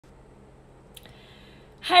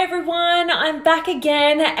Hey everyone, I'm back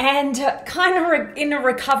again and kind of in a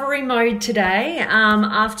recovery mode today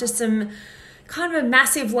after some kind of a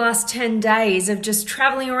massive last 10 days of just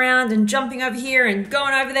traveling around and jumping over here and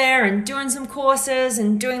going over there and doing some courses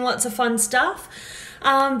and doing lots of fun stuff.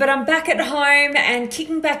 But I'm back at home and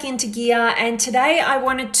kicking back into gear, and today I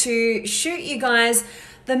wanted to shoot you guys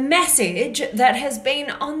the message that has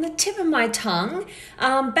been on the tip of my tongue,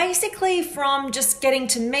 basically from just getting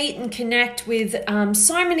to meet and connect with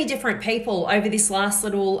so many different people over this last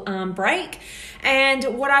little break. And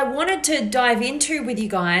what I wanted to dive into with you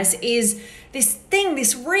guys is this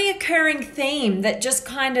reoccurring theme that just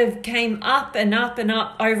kind of came up and up and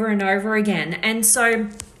up over and over again. And so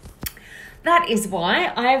that is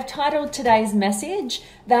why I have titled today's message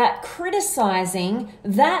that criticizing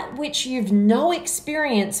that which you've no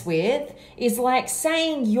experience with is like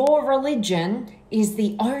saying your religion is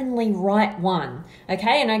the only right one.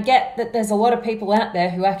 Okay, and I get that there's a lot of people out there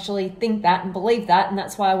who actually think that and believe that, and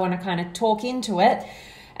that's why I want to kind of talk into it.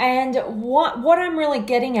 And what I'm really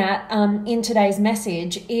getting at in today's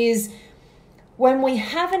message is when we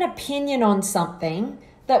have an opinion on something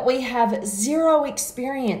that we have zero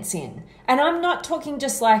experience in. And I'm not talking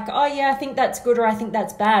just like, oh yeah, I think that's good or I think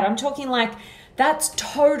that's bad. I'm talking like that's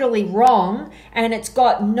totally wrong and it's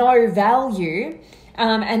got no value.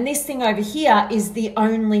 And this thing over here is the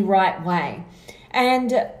only right way.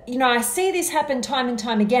 And, I see this happen time and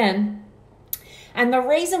time again. And the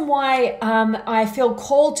reason why I feel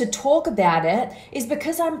called to talk about it is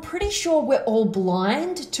because I'm pretty sure we're all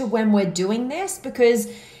blind to when we're doing this, because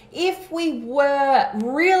if we were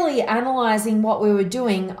really analyzing what we were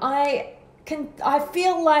doing, I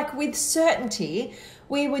feel like with certainty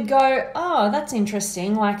we would go, oh, that's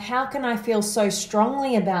interesting. Like, how can I feel so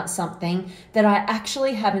strongly about something that I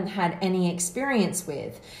actually haven't had any experience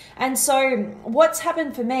with? And so what's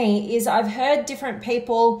happened for me is I've heard different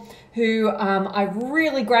people who I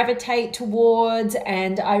really gravitate towards,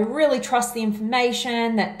 and I really trust the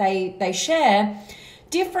information that they share.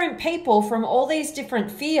 Different people from all these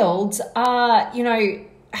different fields are,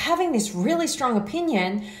 having this really strong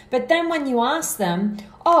opinion, but then when you ask them,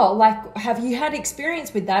 oh, like, have you had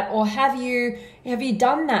experience with that, or have you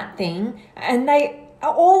done that thing? And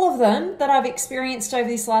all of them that I've experienced over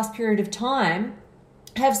this last period of time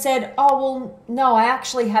have said, oh, well, no, I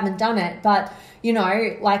actually haven't done it, but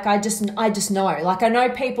like I just know, like I know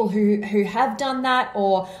people who have done that,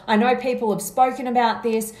 or I know people have spoken about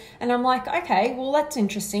this, and I'm like, okay, well, that's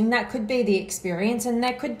interesting. That could be the experience, and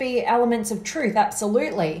there could be elements of truth,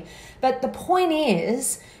 absolutely. But the point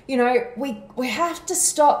is, we have to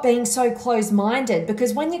stop being so closed-minded,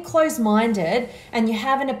 because when you're closed-minded and you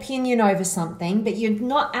have an opinion over something, but you've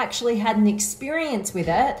not actually had an experience with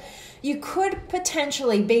it, you could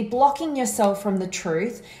potentially be blocking yourself from the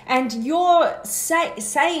truth, and you're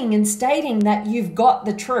saying and stating that you've got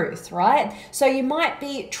the truth, right? So you might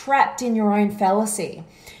be trapped in your own fallacy.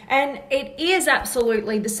 And it is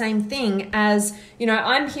absolutely the same thing as,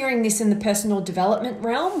 I'm hearing this in the personal development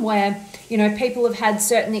realm where, people have had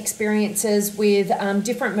certain experiences with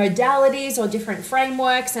different modalities or different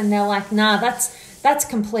frameworks, and they're like, nah, that's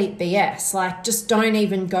complete BS. Like, just don't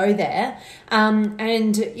even go there.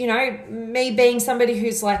 And, me being somebody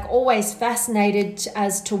who's like always fascinated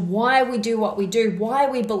as to why we do what we do, why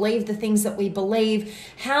we believe the things that we believe,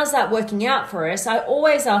 how's that working out for us? I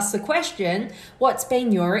always ask the question, what's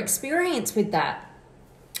been your experience with that?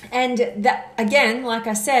 And that, again, like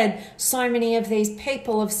I said, so many of these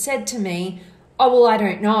people have said to me, oh, well, I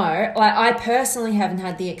don't know. Like, I personally haven't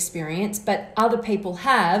had the experience, but other people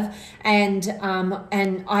have, and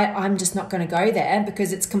I'm just not going to go there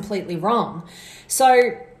because it's completely wrong.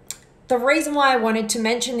 So the reason why I wanted to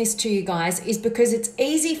mention this to you guys is because it's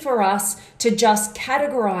easy for us to just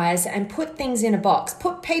categorize and put things in a box,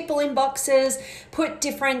 put people in boxes, put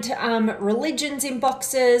different religions in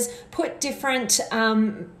boxes, put different,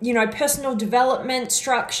 personal development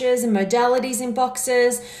structures and modalities in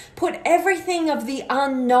boxes, put everything of the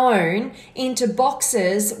unknown into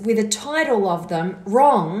boxes with a title of them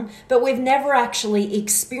wrong, but we've never actually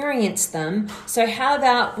experienced them. So how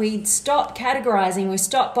about we stop categorizing, we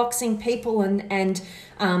stop boxing people and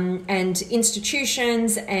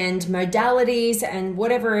institutions and modalities and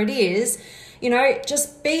whatever it is,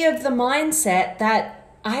 just be of the mindset that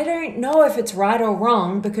I don't know if it's right or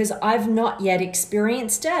wrong because I've not yet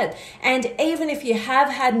experienced it. And even if you have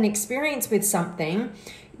had an experience with something,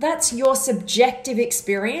 that's your subjective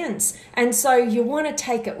experience. And so you want to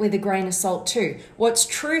take it with a grain of salt too. What's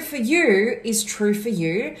true for you is true for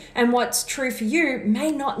you, and what's true for you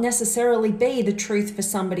may not necessarily be the truth for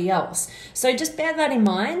somebody else. So just bear that in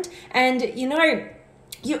mind. And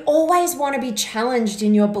You always want to be challenged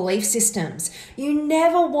in your belief systems. You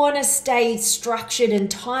never want to stay structured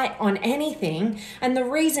and tight on anything. And the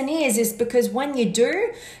reason is because when you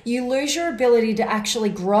do, you lose your ability to actually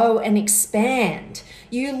grow and expand.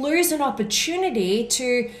 You lose an opportunity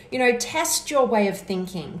to, test your way of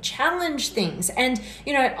thinking, challenge things. And,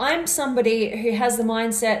 I'm somebody who has the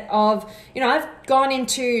mindset of, I've gone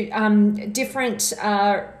into different,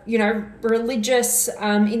 religious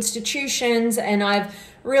institutions, and I've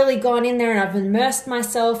really gone in there and I've immersed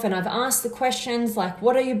myself and I've asked the questions like,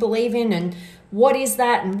 what do you believe in, and what is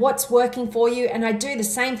that, and what's working for you? And I do the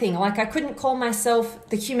same thing. Like, I couldn't call myself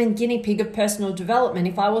the human guinea pig of personal development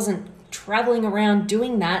if I wasn't traveling around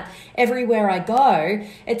doing that everywhere I go.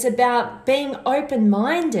 It's about being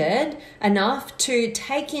open-minded enough to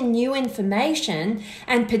take in new information,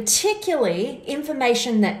 and particularly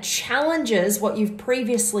information that challenges what you've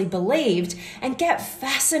previously believed, and get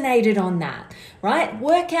fascinated on that, right?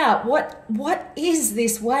 Work out what is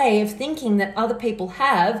this way of thinking that other people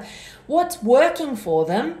have, what's working for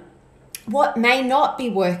them, what may not be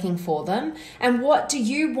working for them, and what do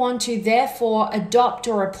you want to therefore adopt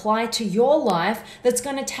or apply to your life that's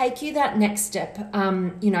going to take you that next step,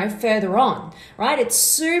 further on, right? It's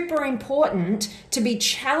super important to be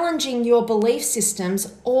challenging your belief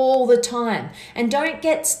systems all the time, and don't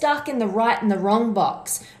get stuck in the right and the wrong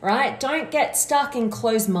box, right? Don't get stuck in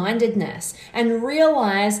closed-mindedness, and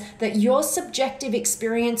realize that your subjective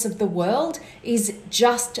experience of the world is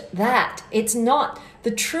just that. It's not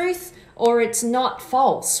the truth, or it's not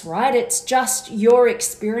false, right? It's just your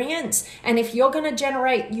experience. And if you're going to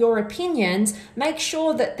generate your opinions, make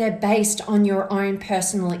sure that they're based on your own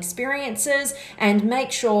personal experiences, and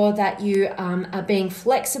make sure that you are being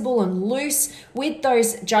flexible and loose with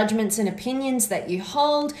those judgments and opinions that you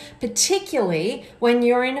hold, particularly when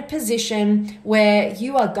you're in a position where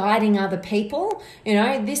you are guiding other people.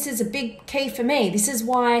 This is a big key for me. This is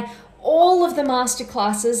why all of the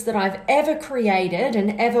masterclasses that I've ever created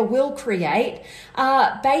and ever will create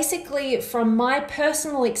are basically from my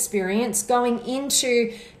personal experience, going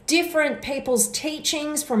into different people's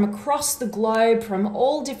teachings from across the globe, from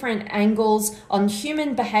all different angles on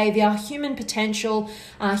human behavior, human potential,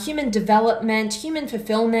 human development, human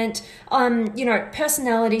fulfillment,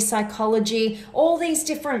 personality psychology, all these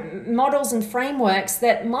different models and frameworks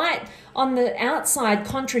that might on the outside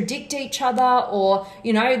contradict each other, or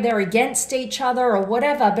they're against each other or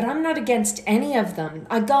whatever, but I'm not against any of them.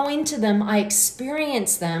 I go into them, I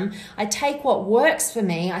experience them, I take what works for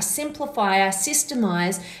me, I simplify, I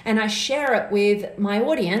systemize, and I share it with my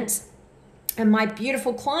audience and my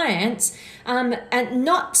beautiful clients, and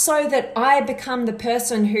not so that I become the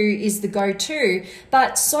person who is the go-to,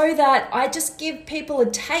 but so that I just give people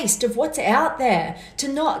a taste of what's out there, to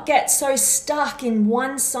not get so stuck in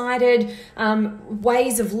one-sided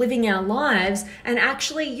ways of living our lives, and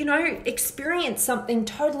actually, experience something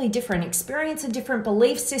totally different, experience a different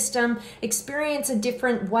belief system, experience a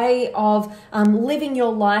different way of living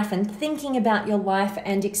your life and thinking about your life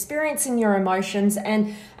and experiencing your emotions,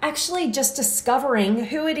 and actually just discovering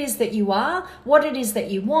who it is that you are, what it is that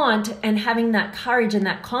you want, and having that courage and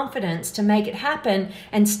that confidence to make it happen,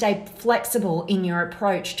 and stay flexible in your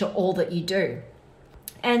approach to all that you do.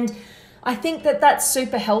 And I think that that's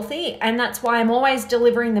super healthy, and that's why I'm always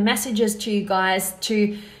delivering the messages to you guys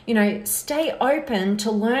to, stay open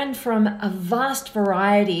to learn from a vast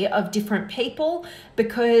variety of different people,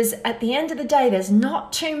 because at the end of the day, there's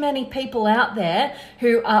not too many people out there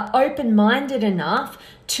who are open-minded enough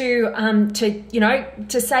to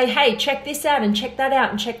say, hey, check this out and check that out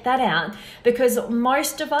and check that out, because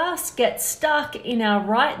most of us get stuck in our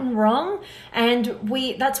right and wrong, and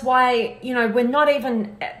that's why we're not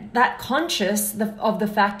even that conscious of the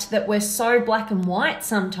fact that we're so black and white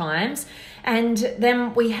sometimes. And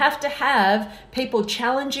then we have to have people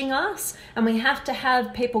challenging us, and we have to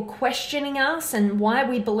have people questioning us and why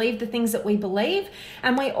we believe the things that we believe.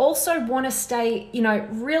 And we also want to stay,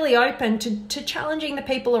 really open to challenging the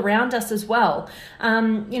people around us as well,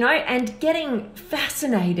 and getting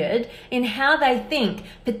fascinated in how they think,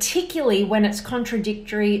 particularly when it's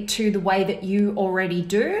contradictory to the way that you already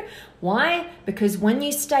do. Why? Because when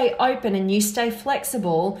you stay open and you stay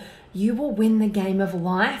flexible, you will win the game of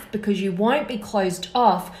life, because you won't be closed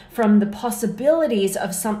off from the possibilities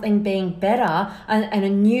of something being better and a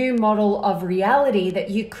new model of reality that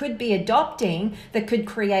you could be adopting that could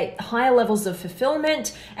create higher levels of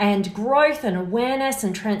fulfillment and growth and awareness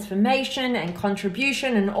and transformation and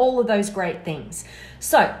contribution and all of those great things.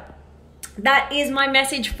 So that is my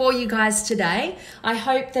message for you guys today. I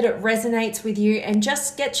hope that it resonates with you and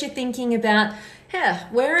just gets you thinking about yeah,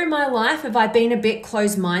 where in my life have I been a bit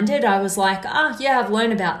closed-minded? I was like, yeah, I've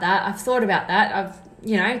learned about that. I've thought about that. I've,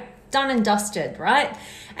 done and dusted, right?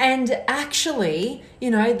 And actually,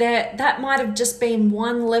 that might have just been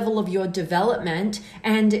one level of your development,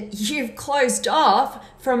 and you've closed off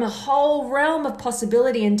from a whole realm of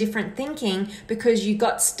possibility and different thinking because you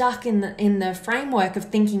got stuck in the framework of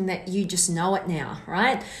thinking that you just know it now,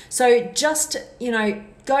 right? So just,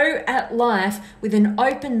 go at life with an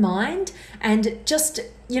open mind, and just,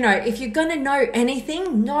 if you're going to know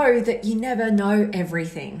anything, know that you never know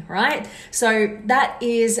everything, right? So that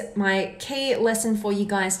is my key lesson for you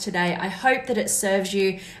guys today. I hope that it serves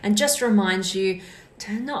you and just reminds you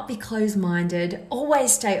to not be closed-minded,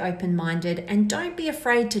 always stay open-minded, and don't be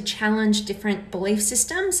afraid to challenge different belief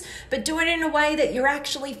systems, but do it in a way that you're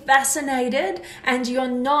actually fascinated and you're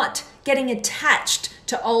not getting attached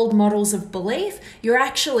to old models of belief. You're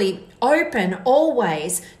actually open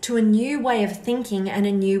always to a new way of thinking and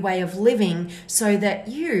a new way of living, so that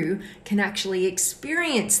you can actually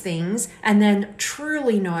experience things and then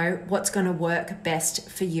truly know what's going to work best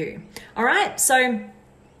for you. All right, so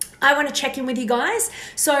I want to check in with you guys.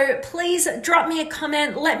 So please drop me a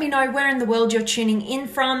comment. Let me know where in the world you're tuning in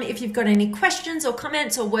from. If you've got any questions or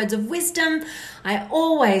comments or words of wisdom, I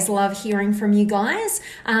always love hearing from you guys.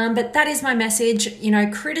 But that is my message,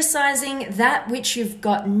 criticizing that which you've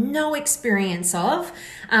got no experience of,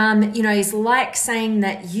 is like saying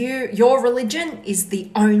that your religion is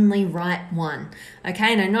the only right one.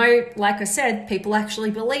 Okay, and I know, like I said, people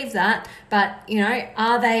actually believe that, but,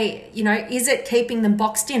 are they, is it keeping them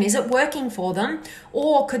boxed in? Is it working for them?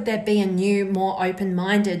 Or could there be a new, more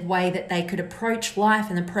open-minded way that they could approach life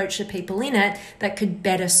and approach the people in it that could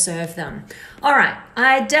better serve them? All right,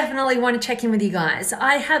 I definitely want to check in with you guys.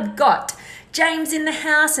 I have got James in the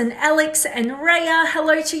house, and Alex and Raya,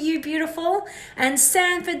 hello to you, beautiful. And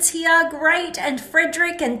Sanford's here, great. And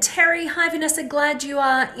Frederick and Terry, hi Vanessa, glad you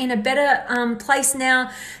are in a better place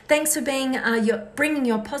now. Thanks for bringing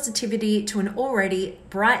your positivity to an already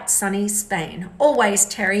bright, sunny Spain. Always,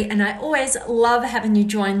 Terry, and I always love having you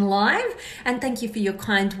join live. And thank you for your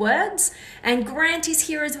kind words. And Grant is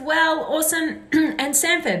here as well, awesome. And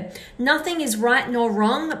Sanford, nothing is right nor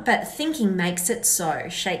wrong, but thinking makes it so.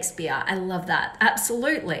 Shakespeare, I love that.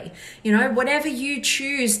 Absolutely. Whatever you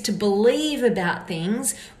choose to believe about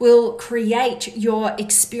things will create your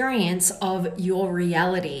experience of your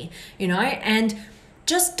reality, and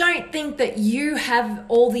just don't think that you have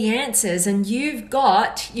all the answers and you've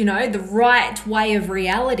got, the right way of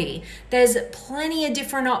reality. There's plenty of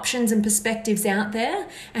different options and perspectives out there,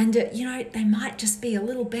 and, they might just be a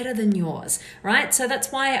little better than yours, right? So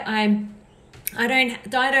that's why I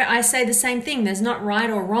say the same thing. There's not right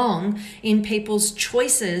or wrong in people's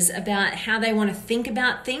choices about how they want to think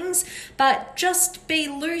about things, but just be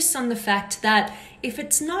loose on the fact that if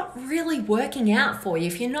it's not really working out for you,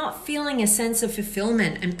 if you're not feeling a sense of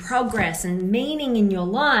fulfillment and progress and meaning in your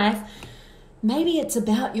life, maybe it's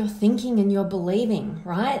about your thinking and your believing,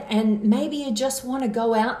 right? And maybe you just want to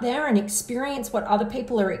go out there and experience what other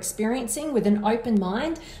people are experiencing with an open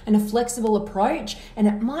mind and a flexible approach, and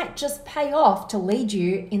it might just pay off to lead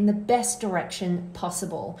you in the best direction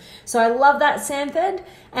possible. So I love that, Sanford,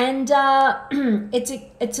 and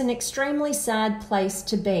it's an extremely sad place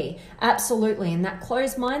to be, absolutely, in that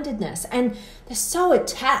closed-mindedness, and they're so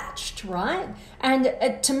attached, right? And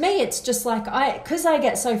to me, it's just like, because I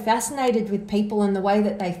get so fascinated with people and the way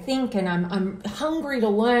that they think, and I'm hungry to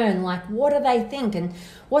learn, like, what do they think and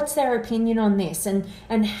what's their opinion on this, and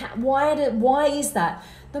why is that?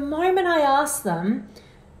 The moment I ask them,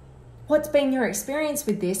 what's been your experience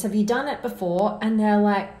with this? Have you done it before? And they're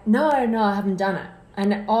like, no, I haven't done it.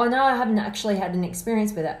 And, oh no, I haven't actually had an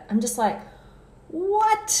experience with it. I'm just like,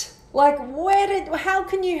 what? Like, how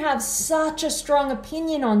can you have such a strong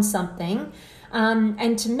opinion on something?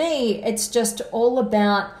 And to me, it's just all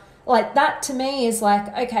about, like, that to me is like,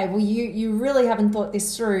 okay, well, you really haven't thought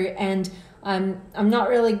this through, and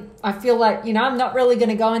I feel like, I'm not really going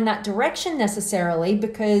to go in that direction necessarily,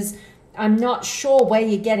 because I'm not sure where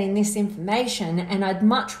you're getting this information, and I'd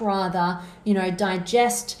much rather,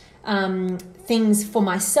 digest things for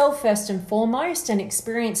myself first and foremost, and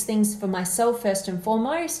experience things for myself first and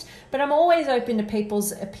foremost. But I'm always open to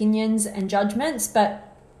people's opinions and judgments, but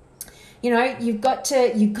you've got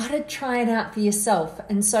to try it out for yourself.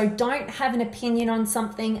 And so don't have an opinion on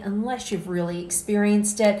something unless you've really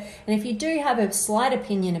experienced it. And if you do have a slight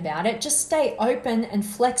opinion about it, just stay open and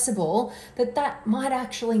flexible that might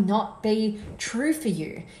actually not be true for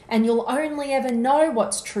you. And you'll only ever know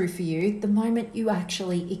what's true for you the moment you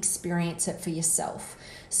actually experience it for yourself.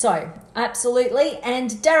 So, absolutely. And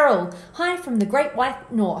Daryl, hi from the Great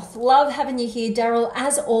White North. Love having you here, Daryl,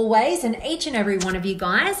 as always, and each and every one of you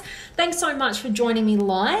guys. Thanks so much for joining me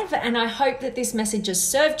live, and I hope that this message has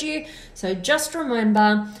served you. So just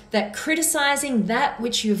remember that criticizing that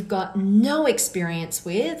which you've got no experience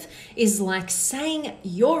with is like saying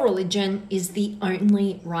your religion is the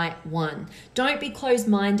only right one. Don't be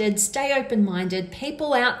closed-minded, stay open-minded.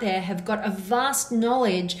 People out there have got a vast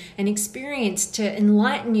knowledge and experience to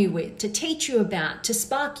enlighten you with, to teach you about, to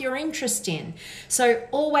spark your interest in. So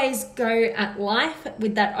always go at life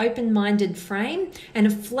with that open-minded frame and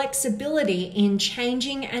a flexibility in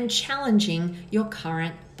changing and challenging your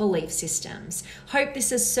current belief systems. Hope this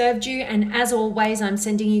has served you, and as always, I'm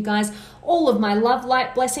sending you guys all of my love,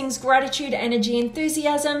 light, blessings, gratitude, energy,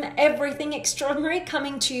 enthusiasm, everything extraordinary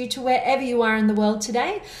coming to you to wherever you are in the world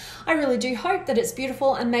today. I really do hope that it's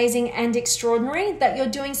beautiful, amazing, and extraordinary, that you're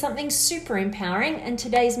doing something super empowering, and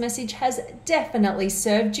today's message has definitely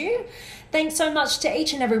served you. Thanks so much to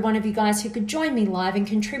each and every one of you guys who could join me live and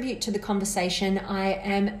contribute to the conversation. I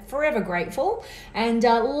am forever grateful and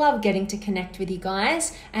love getting to connect with you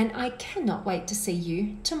guys, and I cannot wait to see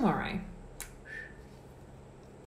you tomorrow.